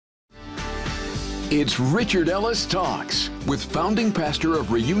It's Richard Ellis Talks with founding pastor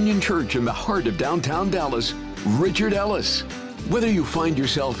of Reunion Church in the heart of downtown Dallas, Richard Ellis. Whether you find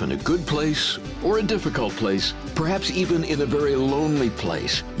yourself in a good place or a difficult place, perhaps even in a very lonely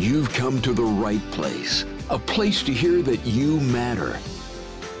place, you've come to the right place. A place to hear that you matter,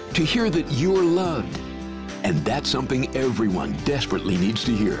 to hear that you're loved. And that's something everyone desperately needs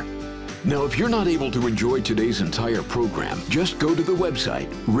to hear. Now, if you're not able to enjoy today's entire program, just go to the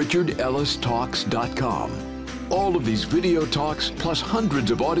website, richardellistalks.com. All of these video talks, plus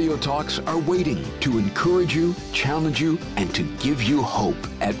hundreds of audio talks, are waiting to encourage you, challenge you, and to give you hope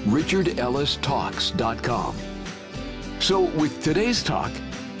at richardellistalks.com. So, with today's talk,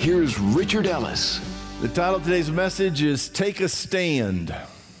 here's Richard Ellis. The title of today's message is Take a Stand.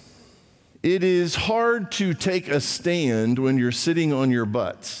 It is hard to take a stand when you're sitting on your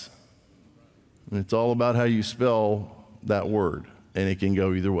butts. And it's all about how you spell that word, and it can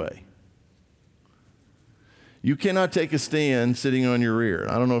go either way. You cannot take a stand sitting on your rear.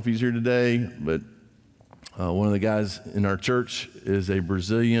 I don't know if he's here today, but one of the guys in our church is a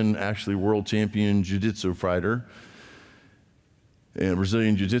Brazilian, actually world champion jiu-jitsu fighter, and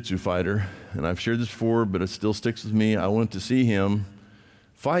Brazilian jiu-jitsu fighter. And I've shared this before, but it still sticks with me. I went to see him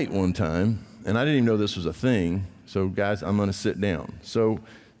fight one time, and I didn't even know this was a thing. So guys, I'm gonna sit down. So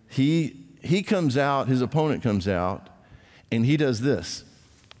he comes out, his opponent comes out, and he does this.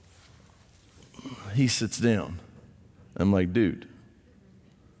 He sits down. I'm like, dude,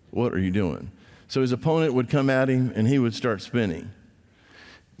 what are you doing? So his opponent would come at him, and he would start spinning.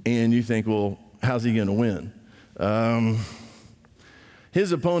 And you think, well, how's he gonna win?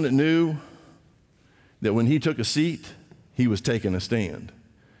 His opponent knew that when he took a seat, he was taking a stand,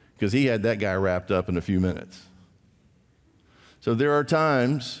 because he had that guy wrapped up in a few minutes. So there are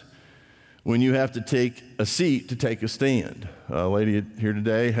times when you have to take a seat to take a stand. A lady here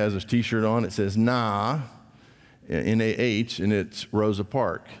today has a t-shirt on. It says Nah, N-A-H, and it's Rosa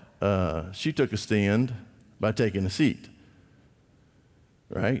Parks. She took a stand by taking a seat,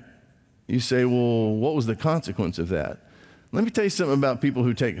 right? You say, well, what was the consequence of that? Let me tell you something about people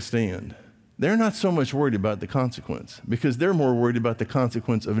who take a stand. They're not so much worried about the consequence, because they're more worried about the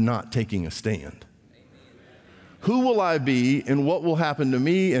consequence of not taking a stand. Who will I be, and what will happen to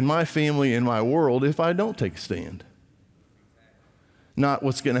me and my family and my world if I don't take a stand? Not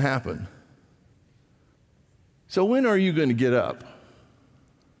what's going to happen. So when are you going to get up?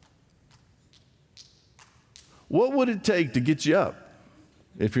 What would it take to get you up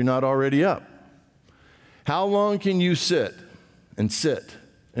if you're not already up? How long can you sit and sit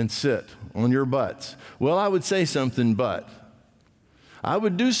and sit on your butts? Well, I would say something, but. I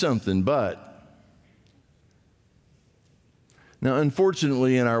would do something, but. Now,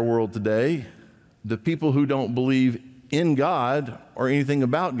 unfortunately, in our world today, the people who don't believe in God or anything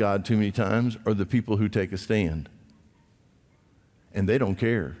about God too many times are the people who take a stand. And they don't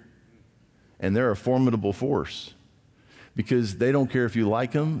care. And they're a formidable force, because they don't care if you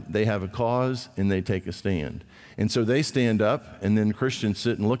like them, they have a cause, and they take a stand. And so they stand up, and then Christians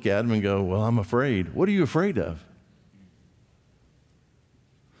sit and look at them and go, well, I'm afraid. What are you afraid of?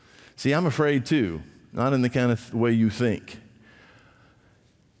 See, I'm afraid too, not in the kind of way you think.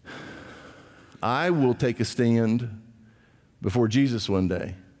 I will take a stand before Jesus one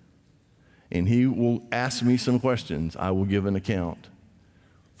day, and he will ask me some questions. I will give an account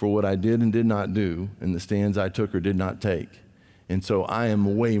for what I did and did not do, and the stands I took or did not take. And so I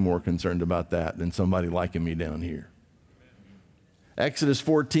am way more concerned about that than somebody liking me down here. Exodus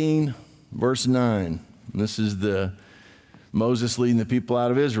 14, verse 9. This is Moses leading the people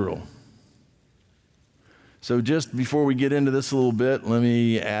out of Israel. So just before we get into this a little bit, let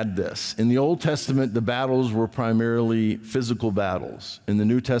me add this. In the Old Testament, the battles were primarily physical battles. In the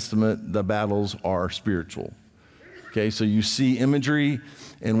New Testament, the battles are spiritual. Okay, so you see imagery,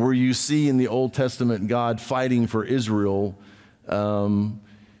 and where you see in the Old Testament God fighting for Israel,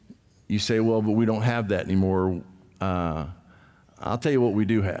 you say, well, but we don't have that anymore. I'll tell you what we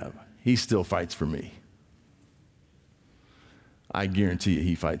do have. He still fights for me. I guarantee you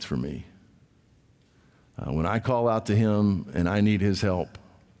he fights for me. When I call out to him and I need his help,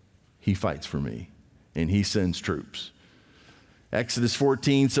 he fights for me, and he sends troops. Exodus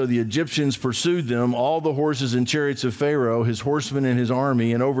 14, so the Egyptians pursued them, all the horses and chariots of Pharaoh, his horsemen and his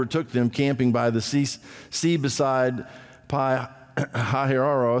army, and overtook them camping by the sea beside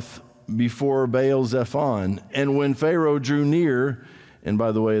Pi-hahiroth before Baal-zephon. And when Pharaoh drew near, and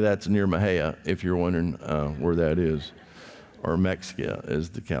by the way, that's near Mahia, if you're wondering where that is, or Mexico, as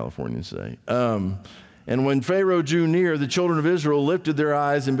the Californians say. And when Pharaoh drew near, the children of Israel lifted their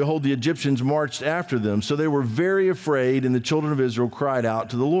eyes, and behold, the Egyptians marched after them. So they were very afraid, and the children of Israel cried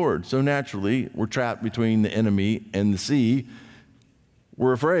out to the Lord. So naturally, we're trapped between the enemy and the sea.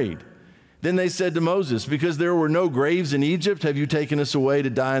 We're afraid. Then they said to Moses, because there were no graves in Egypt, have you taken us away to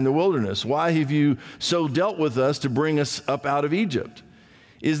die in the wilderness? Why have you so dealt with us to bring us up out of Egypt?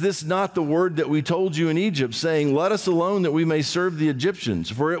 Is this not the word that we told you in Egypt, saying, let us alone that we may serve the Egyptians?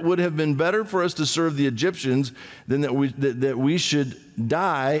 For it would have been better for us to serve the Egyptians than that we should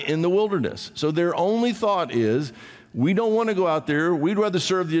die in the wilderness. So their only thought is, we don't want to go out there. We'd rather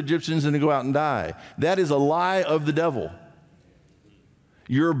serve the Egyptians than to go out and die. That is a lie of the devil.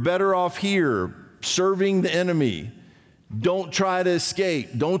 You're better off here serving the enemy. Don't try to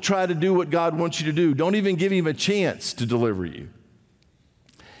escape. Don't try to do what God wants you to do. Don't even give him a chance to deliver you.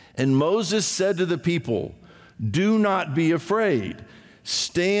 And Moses said to the people, do not be afraid.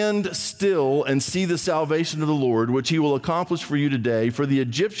 Stand still and see the salvation of the Lord, which he will accomplish for you today. For the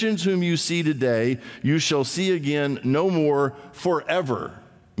Egyptians whom you see today, you shall see again no more forever.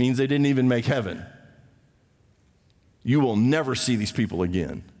 Means they didn't even make heaven. You will never see these people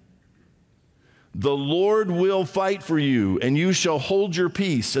again. The Lord will fight for you, and you shall hold your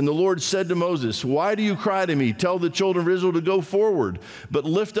peace. And the Lord said to Moses, why do you cry to me? Tell the children of Israel to go forward, but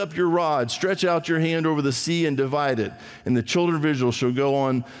lift up your rod, stretch out your hand over the sea and divide it. And the children of Israel shall go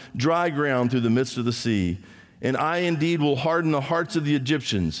on dry ground through the midst of the sea. And I indeed will harden the hearts of the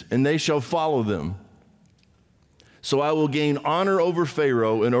Egyptians, and they shall follow them. So I will gain honor over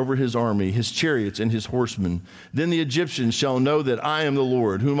Pharaoh and over his army, his chariots and his horsemen. Then the Egyptians shall know that I am the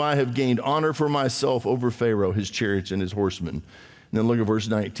Lord, whom I have gained honor for myself over Pharaoh, his chariots and his horsemen. And then look at verse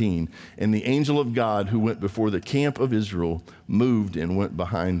 19. And the angel of God who went before the camp of Israel moved and went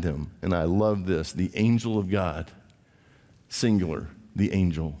behind them. And I love this, the angel of God, singular, the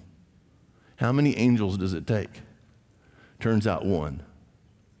angel. How many angels does it take? Turns out one.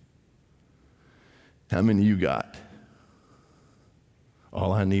 How many you got?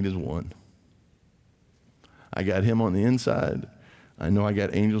 All I need is one. I got him on the inside. I know I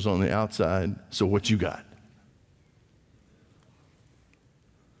got angels on the outside. So what you got?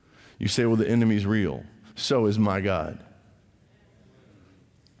 You say, well, the enemy's real. So is my God.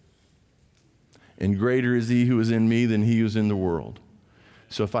 And greater is he who is in me than he who is in the world.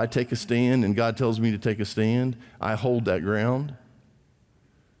 So if I take a stand and God tells me to take a stand, I hold that ground.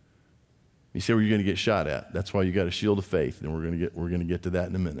 You say, well, you're going to get shot at. That's why you got a shield of faith, and we're going to get to that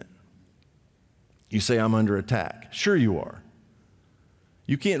in a minute. You say, I'm under attack. Sure you are.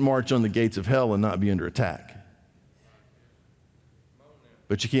 You can't march on the gates of hell and not be under attack.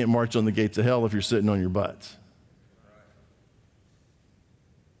 But you can't march on the gates of hell if you're sitting on your butts.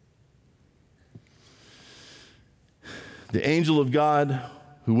 The angel of God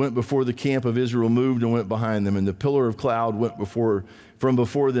who went before the camp of Israel moved and went behind them, and the pillar of cloud went from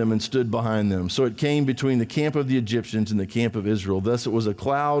before them and stood behind them. So it came between the camp of the Egyptians and the camp of Israel. Thus it was a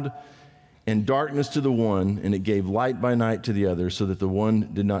cloud and darkness to the one, and it gave light by night to the other, so that the one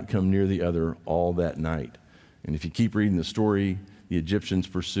did not come near the other all that night. And if you keep reading the story, the Egyptians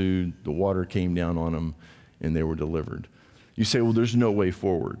pursued, the water came down on them, and they were delivered. You say, well, there's no way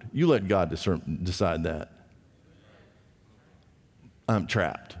forward. You let God decide that. I'm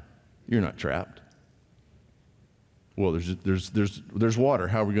trapped. You're not trapped. Well, there's water.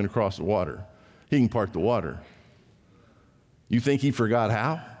 How are we going to cross the water? He can part the water. You think he forgot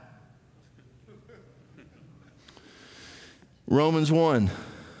how? Romans 1.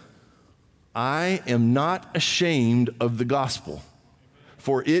 I am not ashamed of the gospel,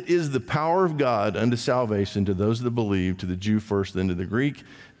 for it is the power of God unto salvation to those that believe, to the Jew first, then to the Greek.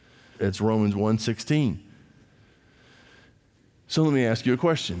 It's Romans 1:16. So let me ask you a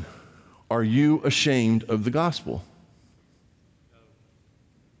question. Are you ashamed of the gospel?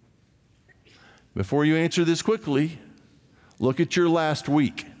 Before you answer this quickly, look at your last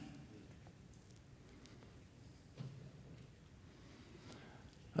week.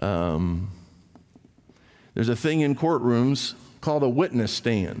 There's a thing in courtrooms called a witness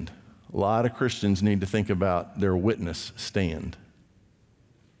stand. A lot of Christians need to think about their witness stand.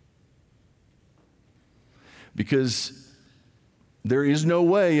 Because there is no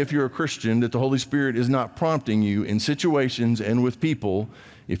way, if you're a Christian, that the Holy Spirit is not prompting you in situations and with people.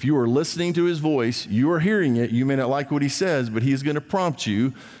 If you are listening to his voice, you are hearing it. You may not like what he says, but he's going to prompt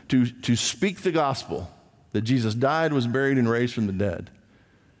you to speak the gospel, that Jesus died, was buried, and raised from the dead.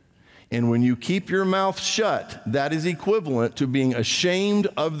 And when you keep your mouth shut, that is equivalent to being ashamed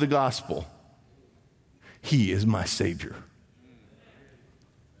of the gospel. He is my Savior.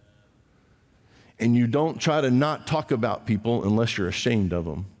 And you don't try to not talk about people unless you're ashamed of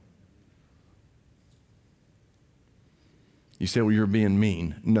them. You say, well, you're being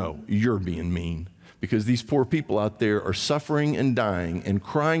mean. No, you're being mean, because these poor people out there are suffering and dying and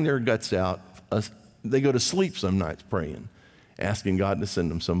crying their guts out. They go to sleep some nights praying, asking God to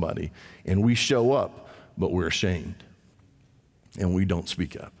send them somebody. And we show up, but we're ashamed, and we don't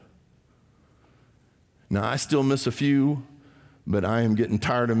speak up. Now, I still miss a few, but I am getting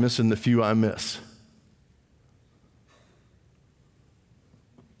tired of missing the few I miss.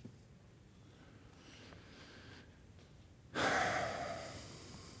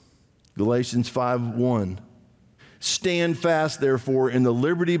 Galatians 5:1. Stand fast, therefore, in the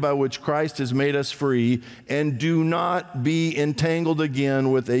liberty by which Christ has made us free, and do not be entangled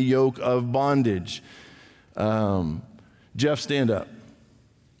again with a yoke of bondage. Jeff, stand up.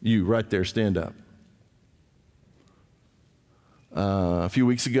 You, right there, stand up. A few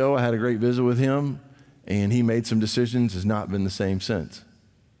weeks ago, I had a great visit with him, and he made some decisions, has not been the same since.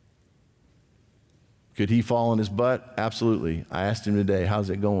 Could he fall on his butt? Absolutely. I asked him today,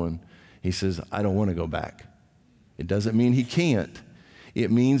 how's it going? He says, I don't want to go back. It doesn't mean he can't. It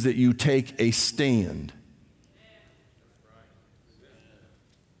means that you take a stand.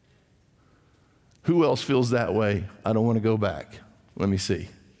 Who else feels that way? I don't want to go back. Let me see.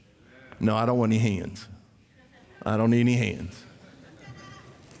 No, I don't want any hands. I don't need any hands.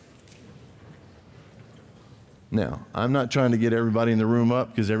 Now, I'm not trying to get everybody in the room up,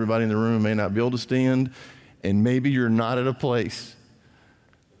 because everybody in the room may not be able to stand, and maybe you're not at a place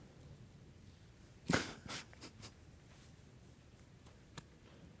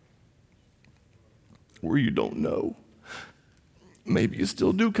where you don't know. Maybe you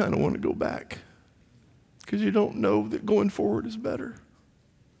still do kind of want to go back, because you don't know that going forward is better.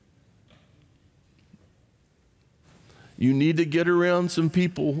 You need to get around some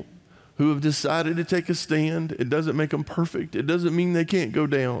people who have decided to take a stand. It doesn't make them perfect. It doesn't mean they can't go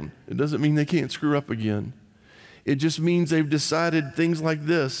down. It doesn't mean they can't screw up again. It just means they've decided things like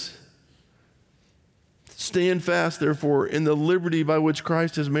this. Stand fast, therefore, in the liberty by which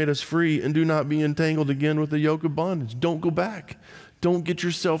Christ has made us free, and do not be entangled again with the yoke of bondage. Don't go back. Don't get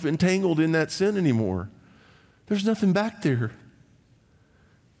yourself entangled in that sin anymore. There's nothing back there.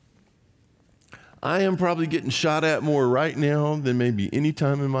 I am probably getting shot at more right now than maybe any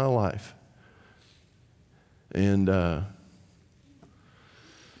time in my life. And the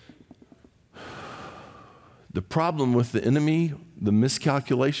problem with the enemy, the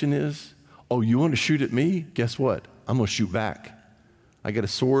miscalculation is, oh, you want to shoot at me? Guess what? I'm going to shoot back. I got a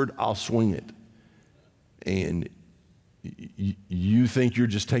sword, I'll swing it. And you think you're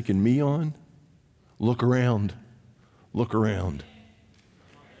just taking me on? Look around. Look around.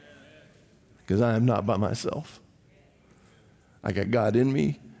 Because I am not by myself. I got God in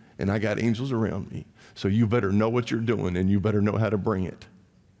me, and I got angels around me. So you better know what you're doing, and you better know how to bring it,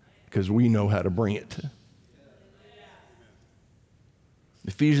 because we know how to bring it.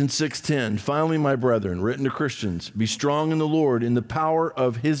 Ephesians 6:10, finally, my brethren, written to Christians, be strong in the Lord, in the power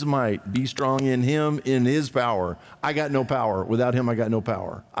of his might. Be strong in him, in his power. I got no power. Without him, I got no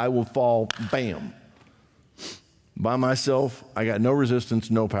power. I will fall, bam. By myself, I got no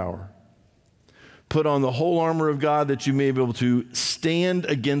resistance, no power. Put on the whole armor of God, that you may be able to stand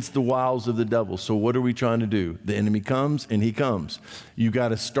against the wiles of the devil. So what are we trying to do? The enemy comes, and he comes. You got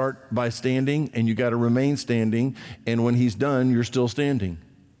to start by standing, and you got to remain standing. And when he's done, you're still standing.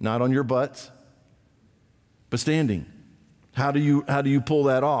 Not on your butts, but standing. How do you pull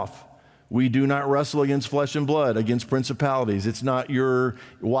that off? We do not wrestle against flesh and blood, against principalities. It's not your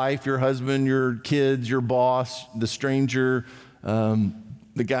wife, your husband, your kids, your boss, the stranger,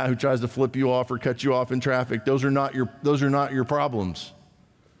 the guy who tries to flip you off or cut you off in traffic. Those are not your problems.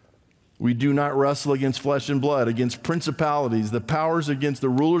 We do not wrestle against flesh and blood, against principalities, the powers, against the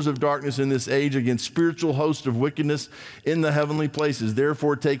rulers of darkness in this age, against spiritual hosts of wickedness in the heavenly places.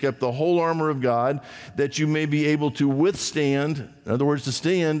 Therefore, take up the whole armor of God, that you may be able to withstand, in other words, to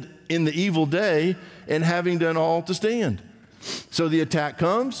stand in the evil day, and having done all, to stand. So the attack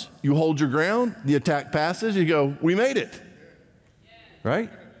comes, you hold your ground, the attack passes, you go, we made it.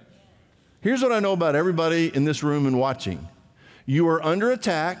 Right? Here's what I know about everybody in this room and watching. You are under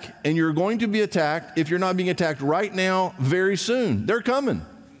attack, and you're going to be attacked, if you're not being attacked right now, very soon. They're coming.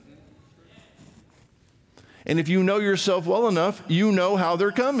 And if you know yourself well enough, you know how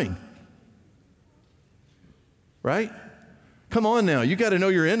they're coming. Right? Come on now, you got to know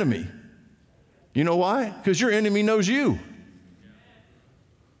your enemy. You know why? Because your enemy knows you.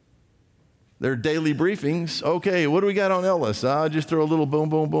 Their daily briefings. Okay, what do we got on Ellis? I'll just throw a little boom,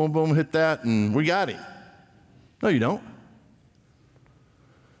 boom, boom, boom, hit that, and we got him. No, you don't.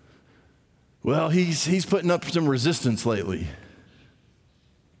 Well, he's putting up some resistance lately.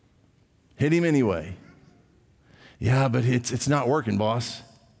 Hit him anyway. Yeah, but it's not working, boss.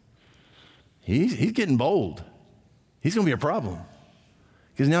 He's getting bold. He's going to be a problem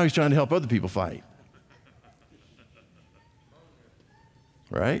because now he's trying to help other people fight.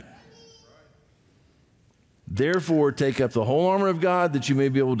 Right? Therefore, take up the whole armor of God that you may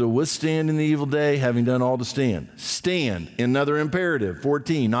be able to withstand in the evil day, having done all to stand. Stand, another imperative,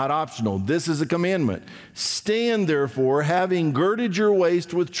 14, not optional. This is a commandment. Stand, therefore, having girded your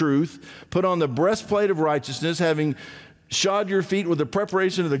waist with truth, put on the breastplate of righteousness, having shod your feet with the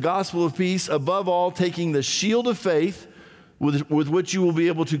preparation of the gospel of peace, above all, taking the shield of faith, with which you will be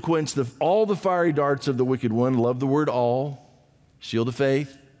able to quench all the fiery darts of the wicked one. Love the word all. Shield of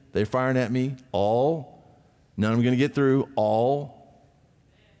faith. They're firing at me. All. None I'm going to get through. All.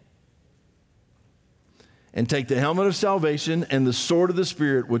 And take the helmet of salvation and the sword of the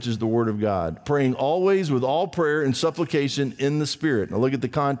Spirit, which is the word of God, praying always with all prayer and supplication in the Spirit. Now look at the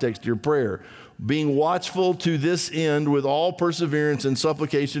context of your prayer. Being watchful to this end with all perseverance and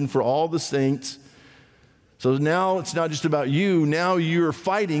supplication for all the saints. So now it's not just about you. Now you're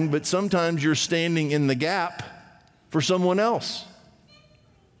fighting, but sometimes you're standing in the gap for someone else.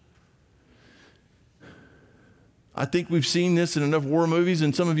 I think we've seen this in enough war movies,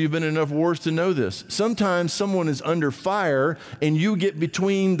 and some of you have been in enough wars to know this. Sometimes someone is under fire, and you get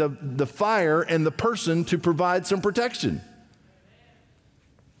between the fire and the person to provide some protection.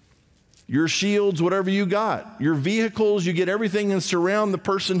 Your shields, whatever you got. Your vehicles, you get everything and surround the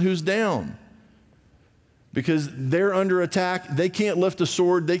person who's down. Because they're under attack. They can't lift a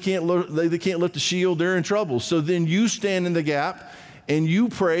sword. They can't lift a shield. They're in trouble. So then you stand in the gap, and you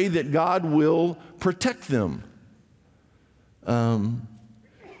pray that God will protect them.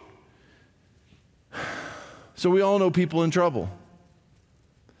 So we all know people in trouble,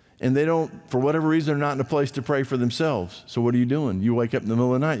 and they don't, for whatever reason, they're not in a place to pray for themselves. So what are you doing? You wake up in the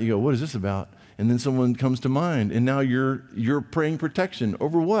middle of the night, you go, what is this about? And then someone comes to mind, and now you're praying protection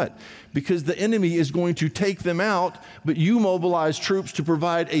over what? Because the enemy is going to take them out, but you mobilize troops to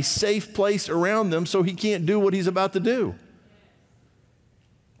provide a safe place around them so he can't do what he's about to do.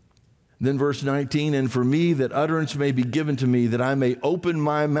 Then verse 19, and for me that utterance may be given to me, that I may open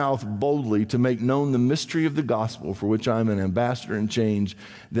my mouth boldly to make known the mystery of the gospel, for which I am an ambassador in chains,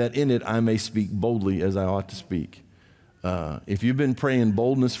 that in it I may speak boldly as I ought to speak. If you've been praying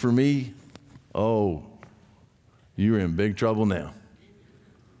boldness for me, oh, you're in big trouble now.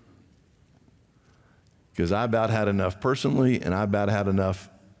 Because I about had enough personally, and I about had enough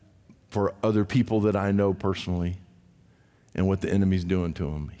for other people that I know personally. And what the enemy's doing to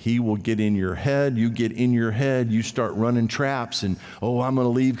them. He will get in your head. You get in your head. You start running traps and, oh, I'm going to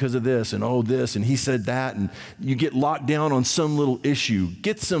leave because of this and, oh, this and he said that. And you get locked down on some little issue.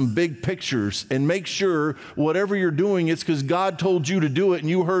 Get some big pictures and make sure whatever you're doing, it's because God told you to do it and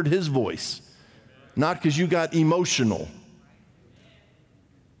you heard his voice, not because you got emotional.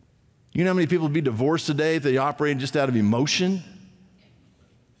 You know how many people would be divorced today if they operated just out of emotion?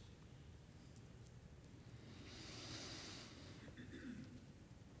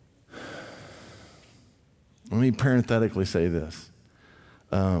 Let me parenthetically say this.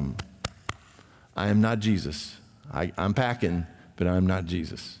 I am not Jesus. I'm packing, but I'm not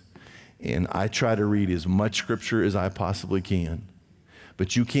Jesus. And I try to read as much scripture as I possibly can.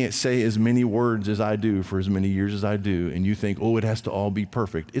 But you can't say as many words as I do for as many years as I do, and you think, oh, it has to all be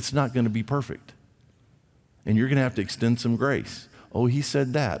perfect. It's not going to be perfect. And you're going to have to extend some grace. Oh, he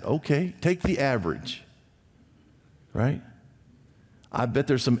said that. Okay, take the average, right? I bet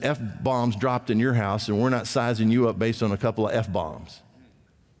there's some F-bombs dropped in your house, and we're not sizing you up based on a couple of F-bombs.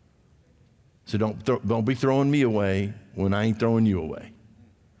 So don't be throwing me away when I ain't throwing you away.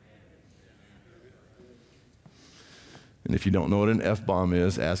 And if you don't know what an F-bomb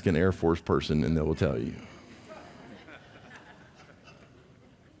is, ask an Air Force person, and they will tell you.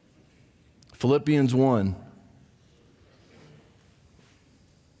 Philippians 1.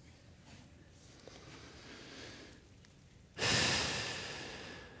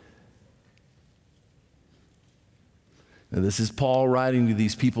 Now, this is Paul writing to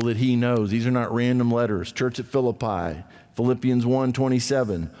these people that he knows. These are not random letters. Church at Philippi, Philippians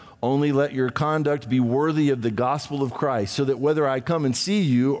 1:27. Only let your conduct be worthy of the gospel of Christ, so that whether I come and see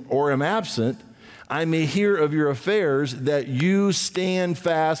you or am absent, I may hear of your affairs, that you stand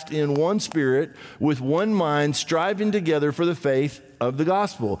fast in one spirit, with one mind, striving together for the faith of the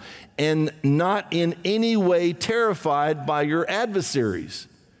gospel, and not in any way terrified by your adversaries,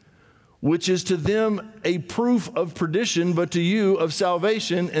 which is to them a proof of perdition, but to you of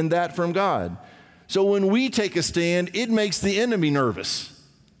salvation, and that from God. So when we take a stand, it makes the enemy nervous.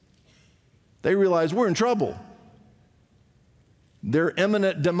 They realize we're in trouble. Their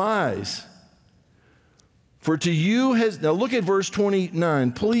imminent demise. For to you now look at verse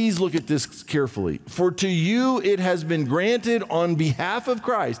 29. Please look at this carefully. For to you it has been granted on behalf of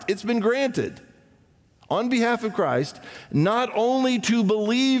Christ. It's been granted on behalf of Christ, not only to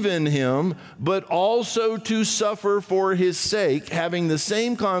believe in him, but also to suffer for his sake, having the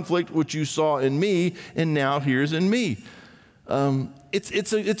same conflict which you saw in me and now hears in me.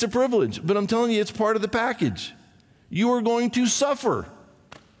 It's a privilege, but I'm telling you, it's part of the package. You are going to suffer.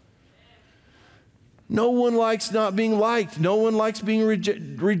 No one likes not being liked. No one likes being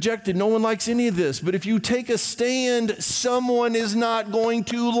rejected. No one likes any of this. But if you take a stand, someone is not going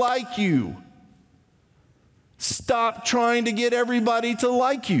to like you. Stop trying to get everybody to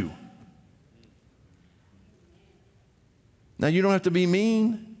like you. Now, you don't have to be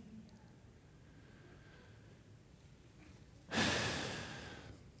mean.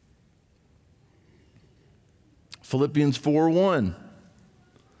 Philippians 4:1.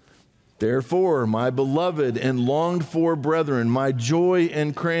 Therefore, my beloved and longed for brethren, my joy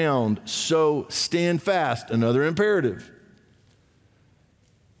and crown, so stand fast, another imperative.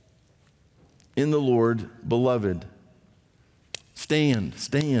 In the Lord, beloved. Stand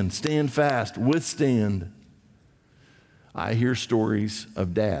fast, withstand. I hear stories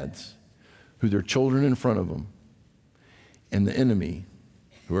of dads who their children in front of them and the enemy,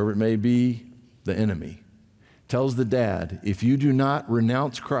 whoever it may be, the enemy, tells the dad, if you do not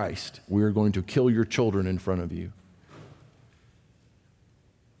renounce Christ, we are going to kill your children in front of you.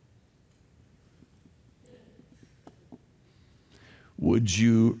 Would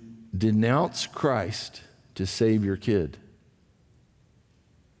you denounce Christ to save your kid?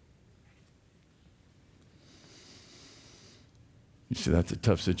 You see, that's a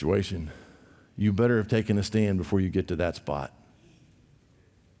tough situation. You better have taken a stand before you get to that spot.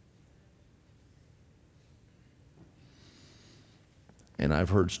 And I've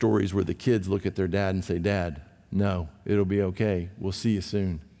heard stories where the kids look at their dad and say, Dad, no, it'll be okay. We'll see you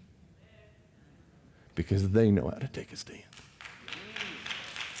soon. Because they know how to take a stand.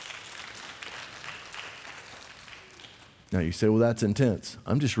 Now you say, well, that's intense.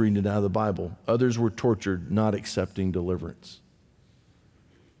 I'm just reading it out of the Bible. Others were tortured, not accepting deliverance.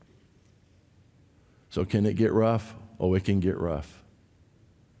 So can it get rough? Oh, it can get rough.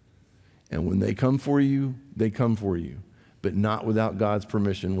 And when they come for you, they come for you. But not without God's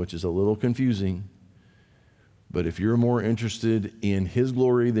permission, which is a little confusing. But if you're more interested in his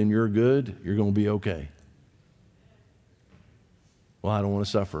glory than your good, you're going to be okay. Well, I don't want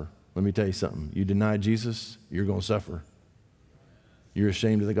to suffer. Let me tell you something. You deny Jesus, you're going to suffer. You're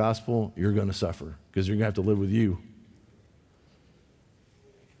ashamed of the gospel, you're going to suffer because you're going to have to live with you.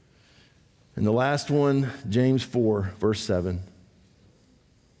 And the last one, James 4, verse 7.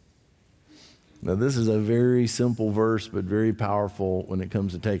 Now, this is a very simple verse, but very powerful when it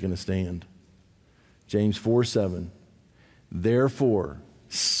comes to taking a stand. James 4:7. Therefore,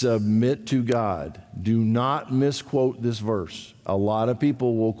 submit to God. Do not misquote this verse. A lot of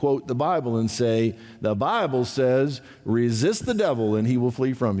people will quote the Bible and say, the Bible says, resist the devil and he will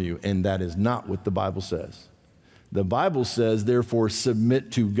flee from you. And that is not what the Bible says. The Bible says, therefore,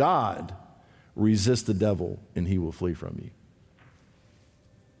 submit to God, resist the devil, and he will flee from you.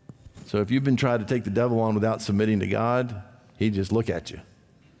 So if you've been trying to take the devil on without submitting to God, he'd just look at you.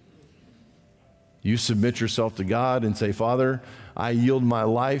 You submit yourself to God and say, Father, I yield my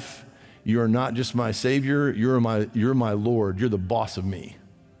life. You are not just my Savior, you're my Lord. You're the boss of me.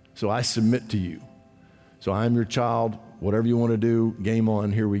 So I submit to you. So I'm your child. Whatever you want to do, game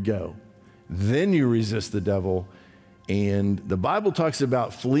on, here we go. Then you resist the devil. And the Bible talks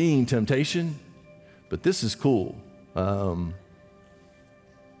about fleeing temptation, but this is cool.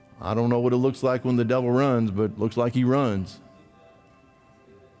 I don't know what it looks like when the devil runs, but it looks like he runs.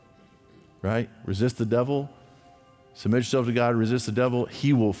 Right? Resist the devil. Submit yourself to God. Resist the devil.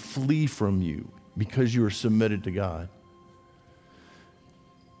 He will flee from you because you are submitted to God.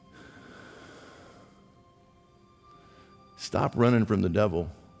 Stop running from the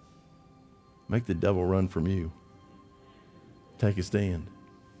devil. Make the devil run from you. Take a stand.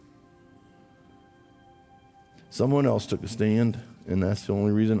 Someone else took a stand, and that's the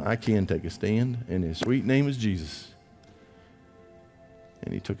only reason I can take a stand, and his sweet name is Jesus.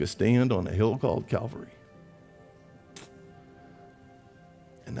 And he took a stand on a hill called Calvary.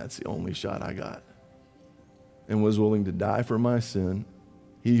 And that's the only shot I got. And was willing to die for my sin.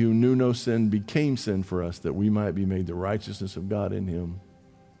 He who knew no sin became sin for us, that we might be made the righteousness of God in him.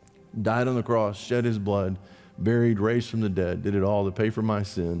 Died on the cross, shed his blood, buried, raised from the dead, did it all to pay for my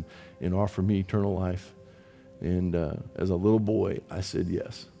sin and offer me eternal life. And as a little boy, I said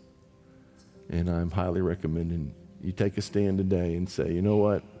yes. And I'm highly recommending you take a stand today and say, you know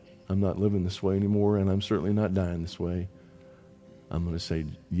what? I'm not living this way anymore, and I'm certainly not dying this way. I'm going to say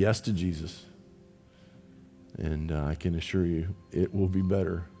yes to Jesus. And I can assure you it will be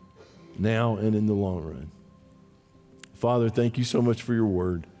better now and in the long run. Father, thank you so much for your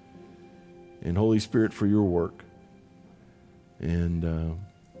word, and Holy Spirit for your work. And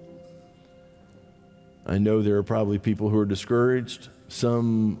I know there are probably people who are discouraged,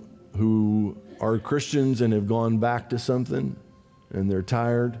 some who are Christians and have gone back to something, and they're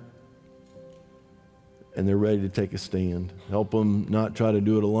tired, and they're ready to take a stand. Help them not try to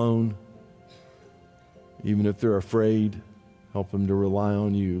do it alone. Even if they're afraid, help them to rely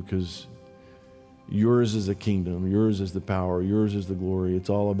on you, because yours is the kingdom, yours is the power, yours is the glory. It's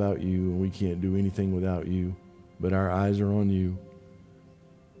all about you, and we can't do anything without you, but our eyes are on you.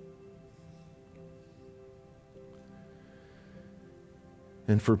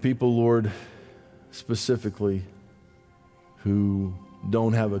 And for people, Lord, specifically, who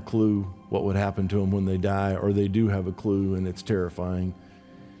don't have a clue what would happen to them when they die, or they do have a clue and it's terrifying,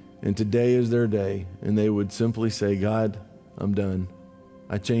 and today is their day, and they would simply say, God, I'm done.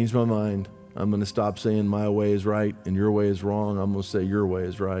 I changed my mind. I'm going to stop saying my way is right and your way is wrong. I'm going to say your way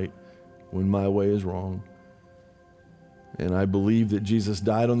is right when my way is wrong. And I believe that Jesus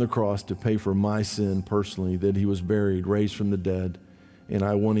died on the cross to pay for my sin personally, that he was buried, raised from the dead, and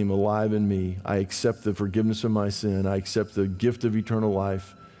I want him alive in me. I accept the forgiveness of my sin. I accept the gift of eternal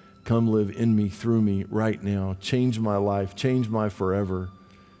life. Come live in me, through me, right now. Change my life, change my forever.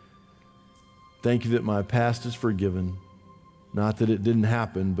 Thank you that my past is forgiven. Not that it didn't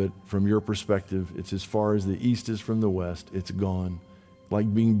happen, but from your perspective, it's as far as the east is from the west. It's gone.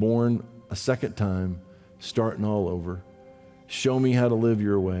 Like being born a second time, starting all over. Show me how to live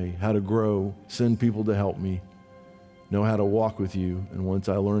your way, how to grow, send people to help me, know how to walk with you. And once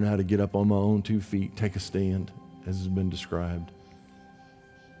I learn how to get up on my own 2 feet, take a stand, as has been described.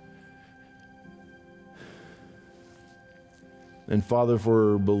 And Father,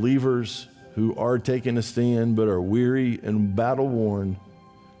 for believers who are taking a stand but are weary and battle-worn,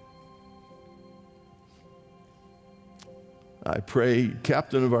 I pray,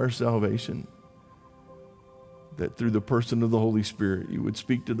 Captain of our salvation, that through the person of the Holy Spirit, you would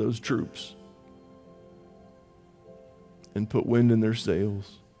speak to those troops and put wind in their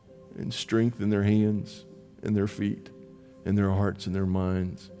sails and strength in their hands and their feet and their hearts and their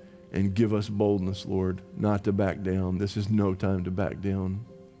minds, and give us boldness, Lord, not to back down. This is no time to back down.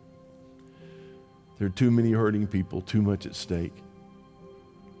 There are too many hurting people, too much at stake.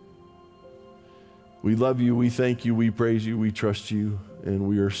 We love you, we thank you, we praise you, we trust you, and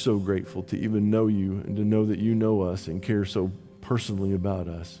we are so grateful to even know you and to know that you know us and care so personally about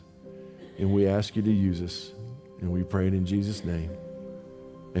us. And we ask you to use us, and we pray it in Jesus' name.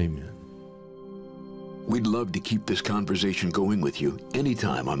 Amen. We'd love to keep this conversation going with you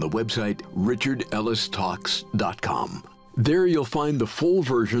anytime on the website richardellistalks.com. There you'll find the full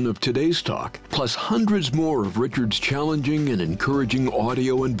version of today's talk, plus hundreds more of Richard's challenging and encouraging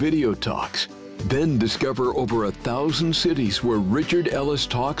audio and video talks. Then discover over 1,000 cities where Richard Ellis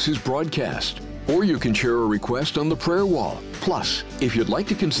Talks is broadcast. Or you can share a request on the prayer wall. Plus, if you'd like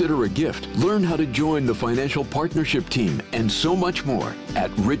to consider a gift, learn how to join the financial partnership team and so much more at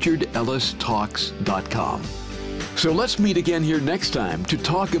richardellistalks.com. So let's meet again here next time to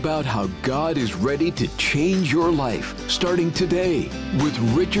talk about how God is ready to change your life, starting today with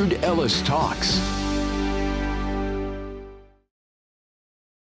Richard Ellis Talks.